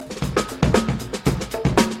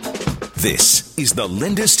This is the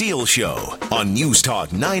Lynda Steele Show on News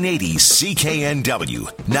Talk 980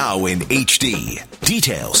 CKNW, now in HD.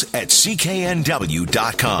 Details at cknw.com.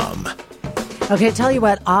 Okay, tell you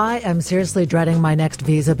what, I am seriously dreading my next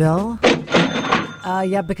visa bill.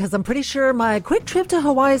 Yeah, because I'm pretty sure my quick trip to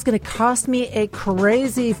Hawaii is going to cost me a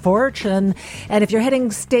crazy fortune. And if you're heading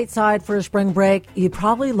stateside for a spring break, you'd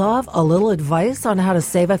probably love a little advice on how to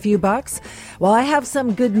save a few bucks. Well, I have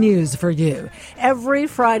some good news for you. Every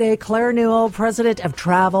Friday, Claire Newell, president of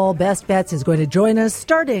Travel Best Bets, is going to join us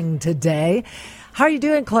starting today. How are you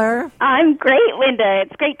doing, Claire? I'm great, Lynda.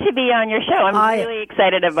 It's great to be on your show. I'm really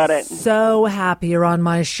excited about it. So happy you're on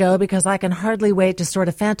my show because I can hardly wait to sort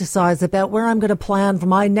of fantasize about where I'm going to plan for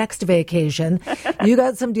my next vacation. You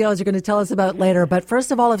got some deals you're going to tell us about later. But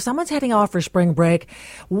first of all, if someone's heading off for spring break,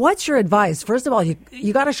 what's your advice? First of all, you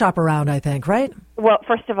got to shop around, I think, right? Well,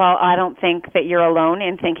 first of all, I don't think that you're alone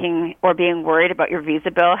in thinking or being worried about your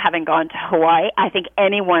visa bill having gone to Hawaii. I think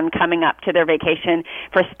anyone coming up to their vacation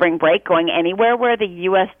for spring break, going anywhere where the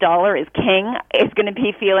U.S. dollar is king, is going to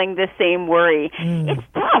be feeling the same worry. It's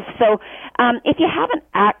tough. So if you haven't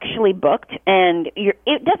actually booked, and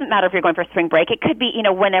it doesn't matter if you're going for spring break, it could be,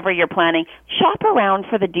 whenever you're planning, shop around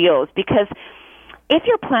for the deals, because if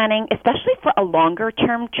you're planning, especially for a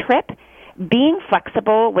longer-term trip, being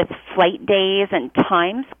flexible with flight days and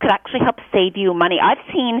times could actually help save you money. I've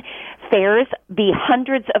seen fares be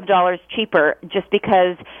hundreds of dollars cheaper just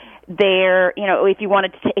because they're, if you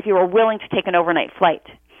were willing to take an overnight flight.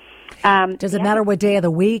 Does it matter what day of the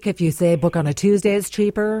week? If you say book on a Tuesday, it's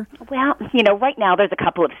cheaper? Well, right now there's a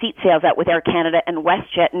couple of seat sales out with Air Canada and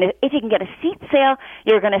WestJet, and if you can get a seat sale,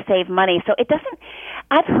 you're going to save money. So it doesn't.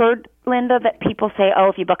 I've heard, Lynda, that people say,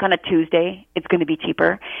 if you book on a Tuesday, it's going to be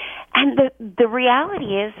cheaper. And the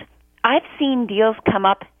reality is, I've seen deals come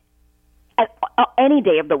up at any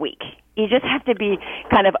day of the week. You just have to be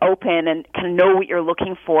kind of open and kind of know what you're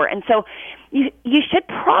looking for. And so you should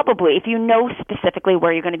probably, if you know specifically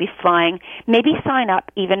where you're going to be flying, maybe sign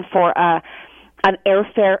up even for an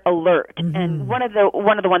airfare alert. Mm-hmm. And one of the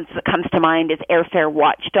ones that comes to mind is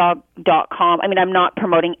airfarewatchdog.com. I mean, I'm not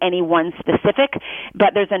promoting any one specific,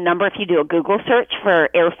 but there's a number if you do a Google search for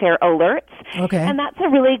airfare alerts. Okay. And that's a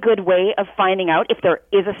really good way of finding out if there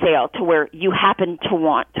is a sale to where you happen to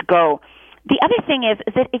want to go. The other thing is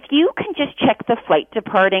that if you can just check the flight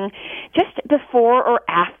departing just before or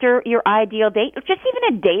after your ideal date, or just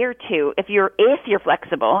even a day or two, if you're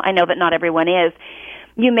flexible, I know that not everyone is,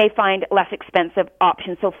 you may find less expensive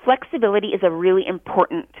options. So flexibility is a really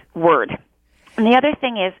important word. And the other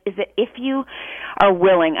thing is that if you are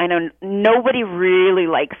willing, I know nobody really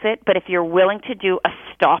likes it, but if you're willing to do a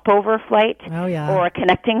stopover flight or a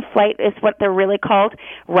connecting flight is what they're really called,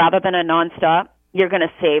 rather than a nonstop, you're going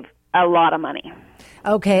to save a lot of money.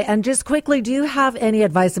 Okay, and just quickly, do you have any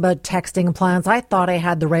advice about texting plans? I thought I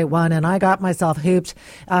had the right one, and I got myself hooped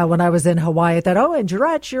when I was in Hawaii. I thought, and you're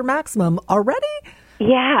at your maximum already?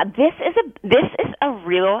 Yeah, this is a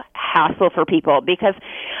real hassle for people because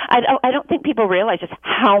I don't think people realize just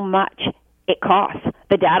how much it costs,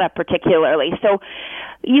 the data particularly. So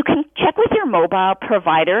you can check with your mobile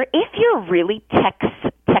provider. If you're really tech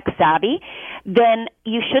savvy, then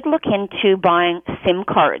you should look into buying SIM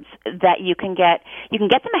cards that you can get. You can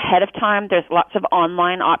get them ahead of time. There's lots of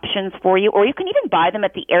online options for you, or you can even buy them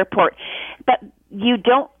at the airport. But you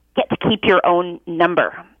don't get to keep your own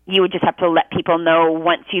number. You would just have to let people know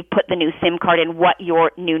once you put the new SIM card in what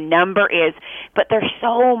your new number is. But they're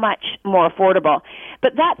so much more affordable.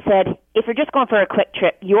 But that said, if you're just going for a quick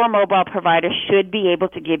trip, your mobile provider should be able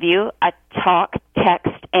to give you a talk,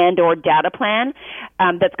 text, and or data plan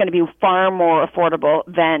that's going to be far more affordable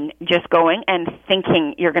than just going and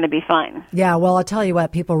thinking you're going to be fine. Yeah, well, I'll tell you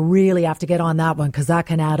what, people really have to get on that one because that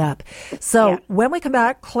can add up. So when we come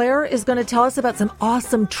back, Claire is going to tell us about some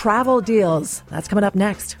awesome travel deals. That's coming up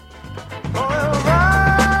next.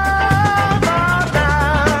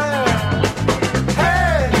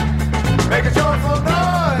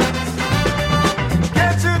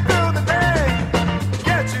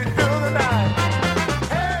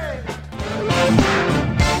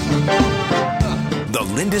 The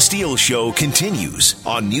Lynda Steele Show continues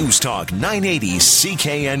on News Talk 980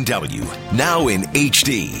 CKNW, now in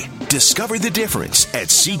HD. Discover the difference at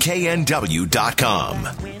cknw.com.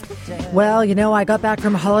 Well, I got back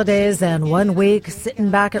from holidays and 1 week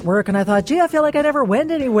sitting back at work and I thought, gee, I feel like I never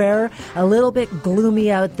went anywhere. A little bit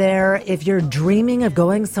gloomy out there. If you're dreaming of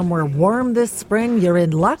going somewhere warm this spring, you're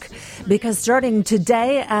in luck, because starting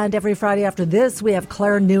today and every Friday after this, we have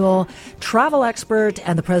Claire Newell, travel expert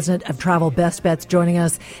and the president of Travel Best Bets, joining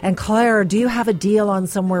us. And Claire, do you have a deal on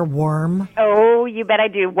somewhere warm? Oh, you bet I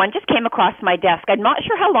do. One just came across my desk. I'm not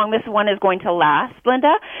sure how long this one is going to last,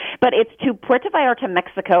 Lynda, but it's to Puerto Vallarta,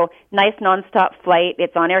 Mexico. Nice nonstop flight.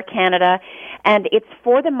 It's on Air Canada, and it's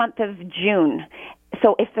for the month of June.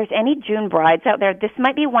 So if there's any June brides out there, this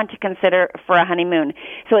might be one to consider for a honeymoon.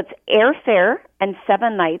 So it's airfare and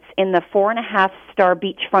 7 nights in the 4.5-star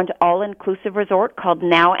beachfront all-inclusive resort called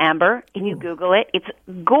Now Amber. Can you Google it? It's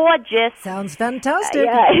gorgeous. Sounds fantastic.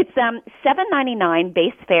 Yeah, it's $7.99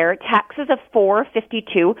 base fare, taxes of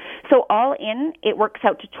 $4.52. So all in, it works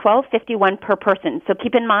out to $12.51 per person. So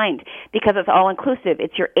keep in mind, because it's all-inclusive,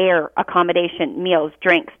 it's your air, accommodation, meals,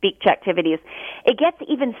 drinks, beach activities. It gets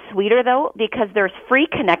even sweeter, though, because there's free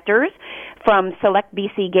connectors from select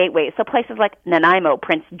BC gateways. So places like Nanaimo,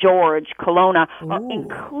 Prince George, Kelowna are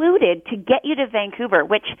included to get you to Vancouver,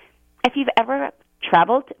 which, if you've ever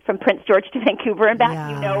traveled from Prince George to Vancouver and back,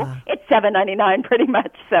 it's $7.99 pretty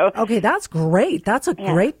much. So okay, that's great. That's a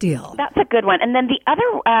great deal. That's a good one. And then the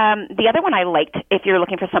other one I liked, if you're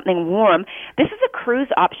looking for something warm, this is a cruise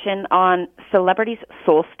option on Celebrity's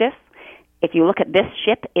Solstice. If you look at this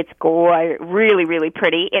ship, it's really, really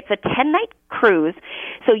pretty. It's a 10-night cruise.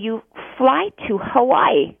 So you fly to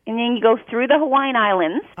Hawaii, and then you go through the Hawaiian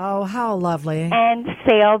Islands. Oh, how lovely. And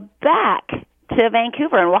sail back to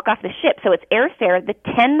Vancouver and walk off the ship. So it's airfare, the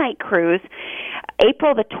 10-night cruise,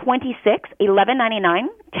 April the 26th, $11.99.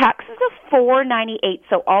 Taxes of $4.98.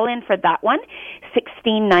 So all in for that one,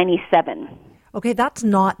 $16.97. Okay, that's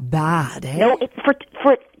not bad, eh? No, it's for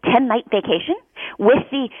 10-night vacation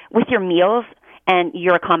with your meals and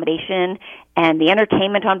your accommodation and the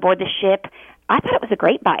entertainment on board the ship. I thought it was a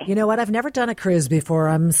great buy. You know what? I've never done a cruise before.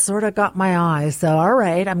 I'm sort of got my eye. So, all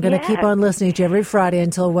right, I'm going to keep on listening to you every Friday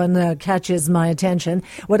until one catches my attention.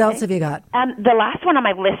 What else have you got? The last one on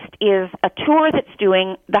my list is a tour that's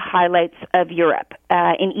doing the highlights of Europe,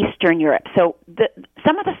 in Eastern Europe. So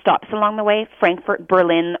some of the stops along the way, Frankfurt,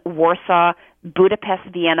 Berlin, Warsaw, Budapest,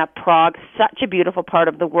 Vienna, Prague, such a beautiful part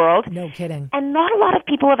of the world. No kidding. And not a lot of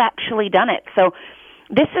people have actually done it. So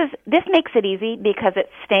this makes it easy because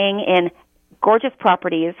it's staying in gorgeous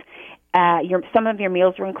properties. Some of your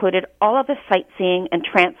meals are included, all of the sightseeing and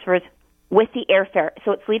transfers with the airfare.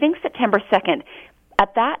 So it's leaving September 2nd.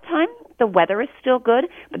 At that time, the weather is still good,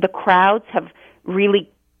 but the crowds have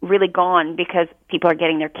really, really gone because people are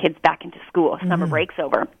getting their kids back into school. Summer break's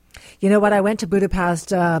over. You know what? I went to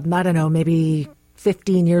Budapest, I don't know, maybe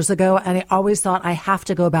 15 years ago, and I always thought I have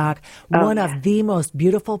to go back. One of the most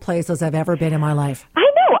beautiful places I've ever been in my life. I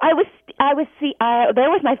know. There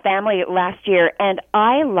was my family last year, and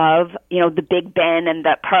I love, the Big Ben and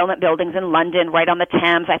the Parliament buildings in London, right on the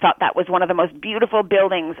Thames. I thought that was one of the most beautiful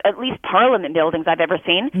buildings, at least Parliament buildings I've ever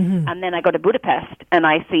seen. Mm-hmm. And then I go to Budapest, and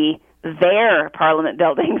I see their Parliament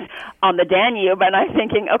buildings on the Danube, and I'm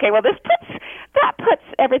thinking, okay, well, that puts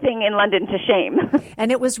everything in London to shame.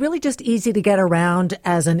 And it was really just easy to get around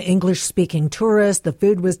as an English-speaking tourist. The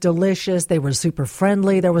food was delicious. They were super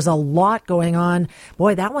friendly. There was a lot going on.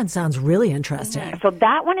 Boy, that one sounds really interesting. So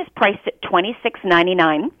that one is priced at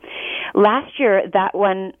 $26.99. Last year, that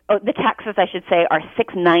one, the taxes, I should say, are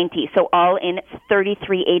 $6.90. So all in, it's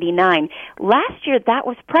 $33.89. Last year, that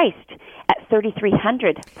was priced at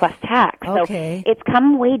 $3,300 plus tax. Okay. So it's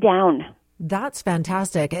come way down. That's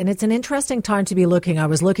fantastic. And it's an interesting time to be looking. I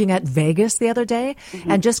was looking at Vegas the other day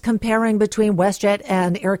and just comparing between WestJet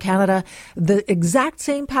and Air Canada. The exact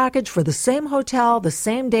same package for the same hotel, the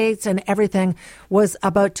same dates and everything was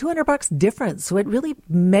about $200 difference. So it really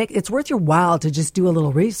it's worth your while to just do a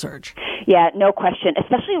little research. Yeah, no question,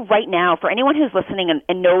 especially right now for anyone who's listening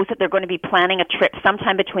and knows that they're going to be planning a trip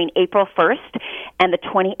sometime between April 1st and the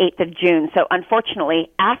 28th of June. So unfortunately,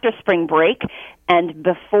 after spring break and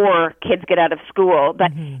before kids get out of school,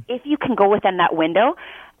 but if you can go within that window,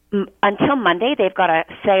 until Monday, they've got a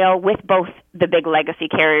sale with both the big legacy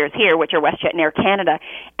carriers here, which are WestJet and Air Canada,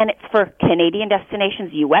 and it's for Canadian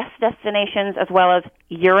destinations, U.S. destinations, as well as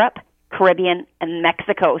Europe, Caribbean, and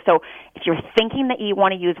Mexico. So if you're thinking that you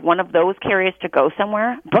want to use one of those carriers to go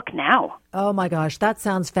somewhere, book now. Oh my gosh, that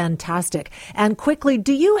sounds fantastic. And quickly,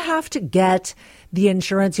 do you have to get the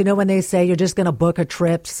insurance? You know, when they say you're just going to book a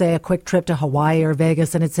trip, say a quick trip to Hawaii or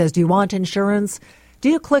Vegas, and it says, do you want insurance? Do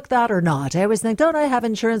you click that or not? I always think, don't I have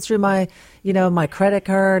insurance through my, my credit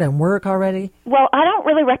card and work already? Well, I don't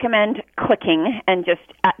really recommend clicking and just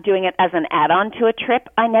doing it as an add-on to a trip.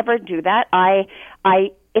 I never do that.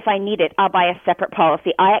 If I need it, I'll buy a separate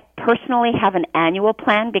policy. I personally have an annual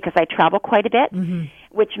plan because I travel quite a bit,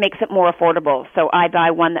 which makes it more affordable. So I buy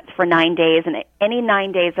one that's for 9 days, and any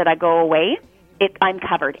 9 days that I go away, I'm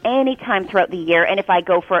covered any time throughout the year. And if I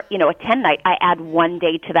go for, a 10-night, I add 1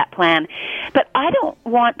 day to that plan. But I don't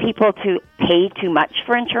want people to pay too much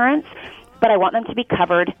for insurance, but I want them to be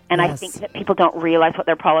covered, and I think that people don't realize what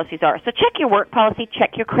their policies are. So check your work policy,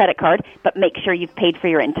 check your credit card, but make sure you've paid for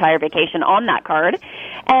your entire vacation on that card.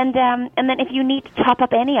 And then if you need to top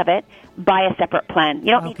up any of it, buy a separate plan.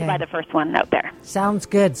 You don't need to buy the first one out there. Sounds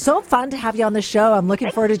good. So fun to have you on the show. I'm looking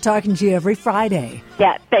forward to talking to you every Friday.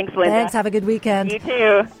 Yeah, thanks, Lynda. Thanks. Have a good weekend. You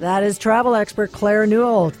too. That is travel expert Claire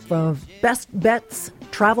Newell from Best Bets,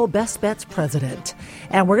 Travel Best Bets President.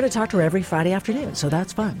 And we're going to talk to her every Friday afternoon, so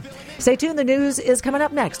that's fun. Stay tuned. The news is coming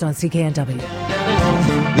up next on CKNW.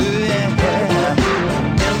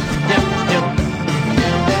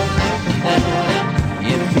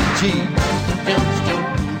 MPG.